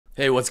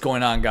Hey, what's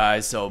going on,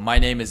 guys? So my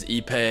name is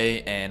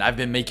Ipe and I've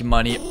been making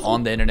money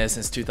on the internet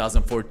since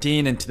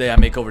 2014, and today I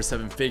make over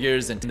 7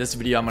 figures. And in this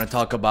video I'm going to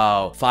talk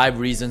about 5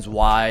 reasons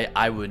why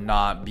I would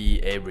not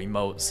be a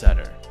remote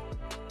setter.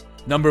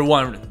 Number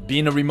 1,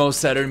 being a remote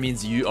setter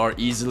means you are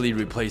easily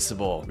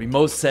replaceable.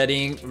 Remote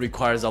setting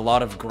requires a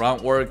lot of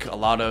grunt work, a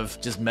lot of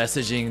just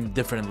messaging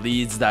different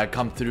leads that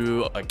come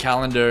through a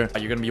calendar.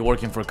 You're going to be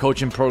working for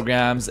coaching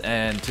programs,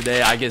 and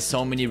today I get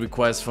so many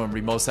requests from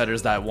remote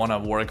setters that want to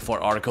work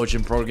for our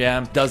coaching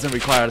program. Doesn't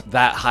require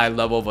that high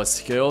level of a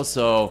skill,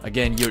 so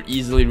again, you're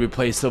easily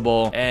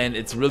replaceable, and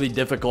it's really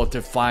difficult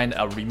to find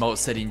a remote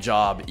setting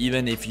job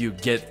even if you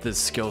get the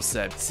skill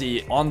set.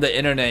 See, on the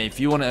internet, if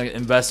you want to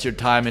invest your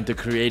time into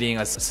creating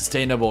a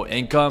sustainable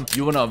income,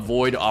 you want to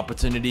avoid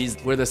opportunities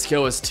where the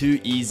skill is too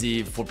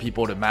easy for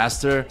people to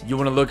master. You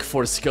want to look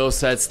for skill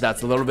sets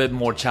that's a little bit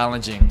more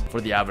challenging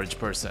for the average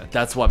person.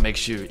 That's what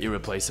makes you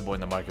irreplaceable in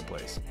the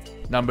marketplace.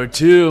 Number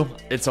 2,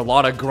 it's a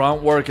lot of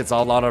grunt work, it's a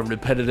lot of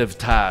repetitive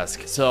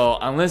tasks. So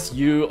unless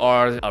you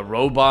are a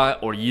robot,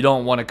 or you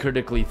don't want to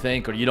critically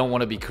think, or you don't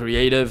want to be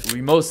creative,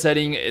 remote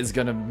setting is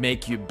going to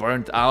make you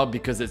burnt out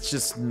because it's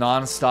just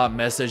non-stop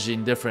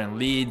messaging different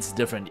leads,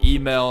 different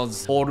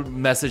emails, cold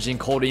messaging,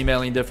 cold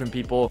emailing different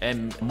people,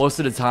 and most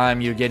of the time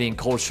you're getting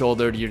cold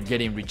shouldered, you're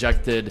getting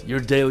rejected.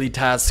 Your daily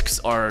tasks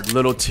are a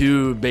little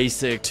too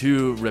basic,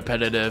 too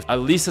repetitive.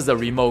 At least as a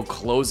remote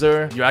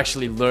closer, you're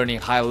actually learning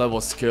high level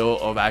skill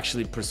of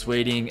actually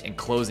persuading and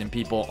closing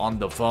people on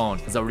the phone.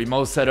 As a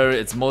remote setter,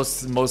 it's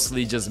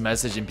mostly just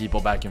messaging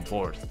people back and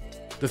forth.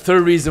 The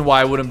third reason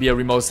why I wouldn't be a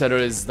remote setter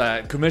is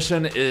that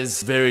commission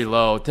is very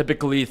low,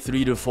 typically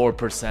 3 to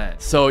 4%.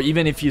 So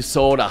even if you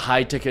sold a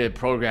high ticket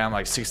program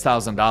like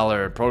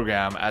 $6,000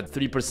 program at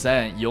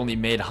 3%, you only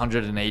made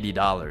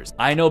 $180.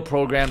 I know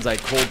programs like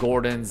Cole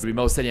Gordon's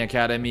Remote Setting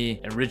Academy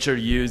and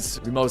Richard Yu's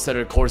remote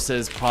setter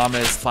courses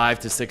promise 5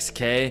 to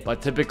 6K,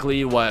 but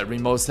typically what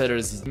remote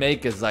setters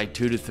make is like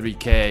 2 to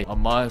 3K a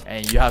month,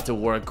 and you have to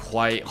work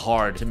quite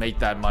hard to make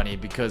that money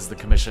because the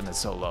commission is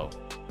so low.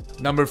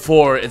 Number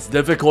 4, it's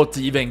difficult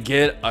to even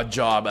get a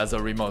job as a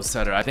remote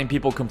setter. I think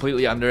people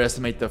completely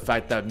underestimate the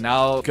fact that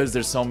now, because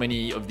there's so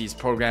many of these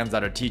programs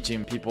that are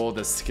teaching people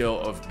the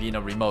skill of being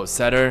a remote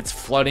setter, it's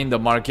flooding the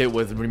market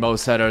with remote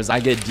setters. I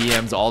get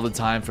DMs all the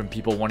time from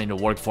people wanting to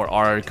work for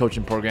our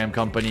coaching program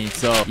company.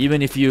 So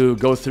even if you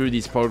go through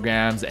these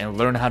programs and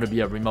learn how to be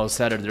a remote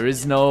setter, there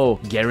is no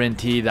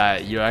guarantee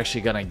that you're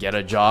actually gonna get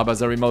a job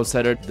as a remote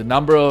setter. The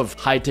number of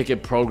high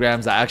ticket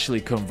programs that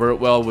actually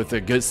convert well with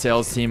a good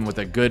sales team, with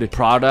a good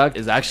product,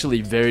 is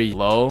actually very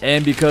low.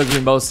 And because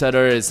remote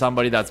setter is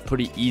somebody that's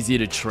pretty easy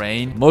to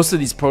train, most of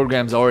these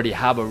programs already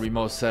have a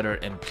remote setter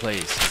in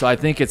place. So I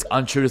think it's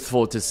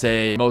untruthful to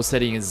say remote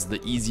setting is the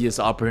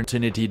easiest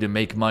opportunity to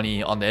make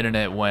money on the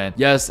internet, when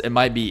yes, it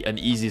might be an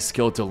easy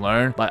skill to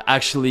learn, but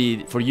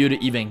actually for you to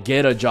even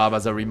get a job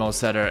as a remote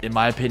setter, in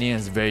my opinion,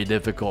 is very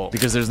difficult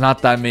because there's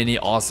not that many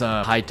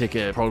awesome high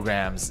ticket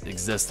programs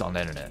exist on the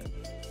internet.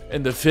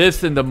 And the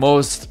 5th and the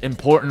most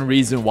important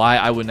reason why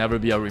I would never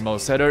be a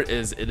remote setter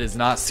is it is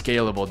not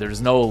scalable.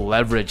 There's no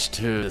leverage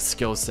to the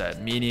skill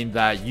set, meaning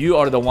that you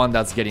are the one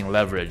that's getting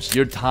leveraged.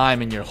 Your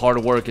time and your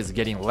hard work is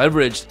getting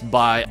leveraged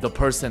by the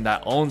person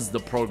that owns the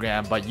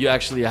program, but you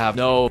actually have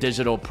no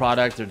digital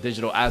product or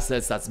digital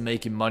assets that's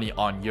making money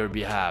on your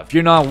behalf. If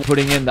you're not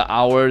putting in the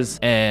hours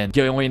and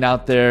going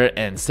out there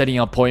and setting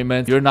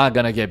appointments, you're not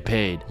gonna get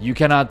paid. You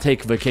cannot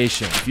take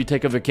vacation. If you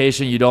take a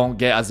vacation, you don't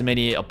get as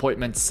many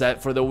appointments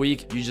set for the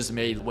week. You just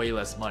made way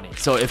less money.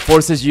 So it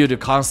forces you to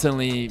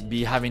constantly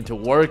be having to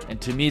work, and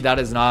to me that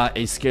is not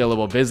a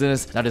scalable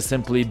business. That is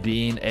simply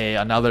being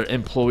another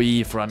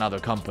employee for another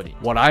company.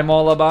 What I'm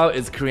all about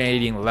is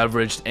creating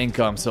leveraged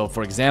income. So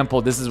for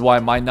example, this is why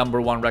my number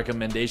 1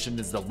 recommendation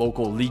is the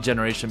local lead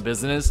generation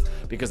business,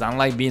 because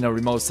unlike being a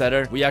remote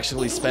setter, we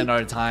actually spend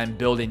our time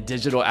building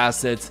digital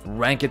assets,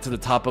 rank it to the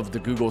top of the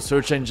Google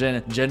search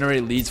engine,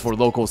 generate leads for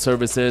local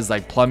services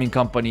like plumbing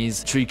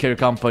companies, tree care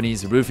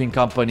companies, roofing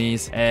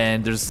companies,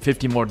 and there's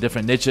 50 more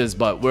different niches,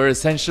 but we're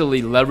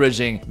essentially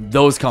leveraging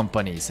those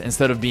companies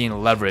instead of being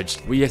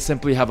leveraged. We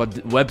simply have a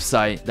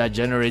website that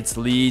generates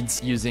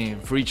leads using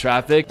free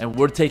traffic, and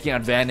we're taking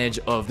advantage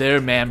of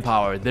their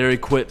manpower, their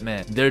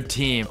equipment, their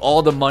team,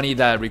 all the money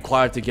that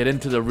required to get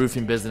into the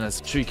roofing business,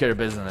 tree care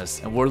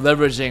business, and we're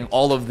leveraging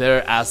all of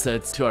their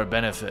assets to our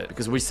benefit,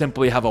 because we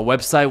simply have a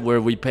website where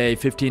we pay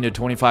 $15 to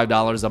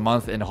 $25 a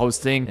month in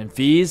hosting and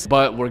fees,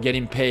 but we're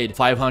getting paid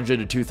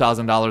 $500 to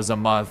 $2,000 a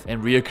month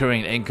in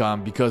reoccurring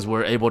income because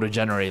we're able to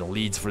generate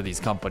leads for these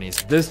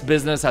companies. This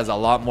business has a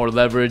lot more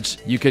leverage.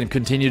 You can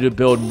continue to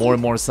build more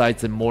and more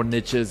sites and more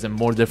niches and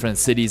more different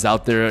cities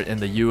out there in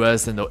the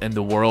US and in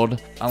the world.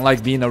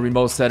 Unlike being a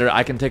remote setter,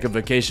 I can take a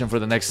vacation for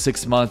the next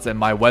 6 months and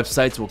my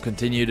websites will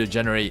continue to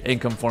generate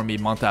income for me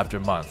month after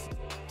month.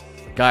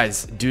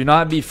 Guys, do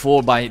not be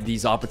fooled by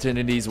these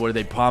opportunities where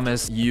they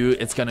promise you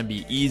it's gonna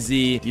be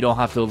easy. You don't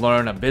have to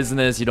learn a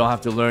business. You don't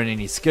have to learn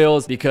any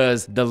skills,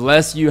 because the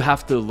less you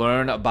have to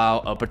learn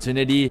about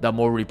opportunity, the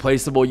more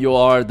replaceable you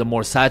are, the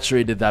more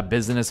saturated that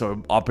business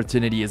or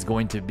opportunity is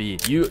going to be.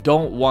 You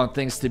don't want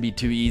things to be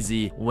too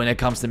easy when it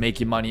comes to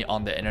making money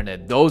on the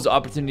internet. Those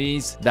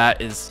opportunities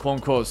that is quote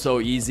unquote so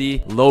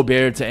easy, low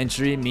barrier to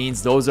entry,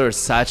 means those are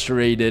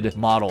saturated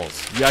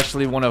models. You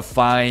actually want to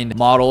find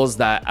models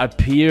that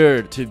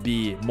appear to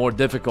be more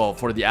difficult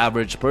for the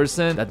average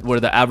person, that where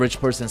the average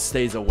person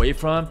stays away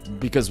from,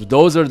 because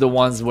those are the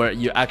ones where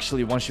you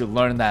actually, once you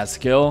learn that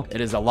skill,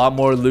 it is a lot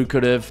more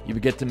lucrative. You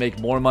get to make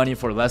more money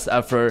for less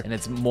effort, and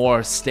it's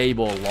more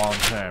stable long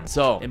term.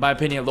 So in my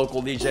opinion,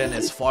 local lead gen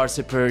is far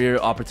superior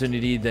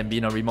opportunity than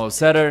being a remote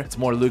setter. It's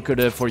more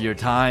lucrative for your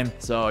time.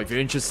 So if you're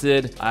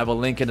interested, I have a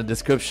link in the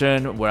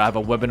description where I have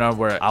a webinar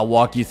where I'll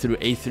walk you through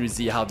A through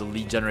Z how the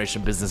lead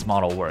generation business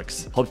model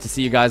works. Hope to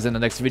see you guys in the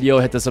next video.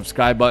 Hit the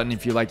subscribe button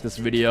if you like this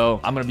video.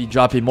 I'm going to be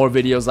dropping more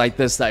videos like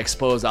this that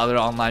expose other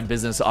online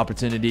business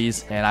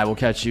opportunities, and I will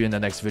catch you in the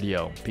next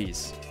video.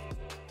 Peace.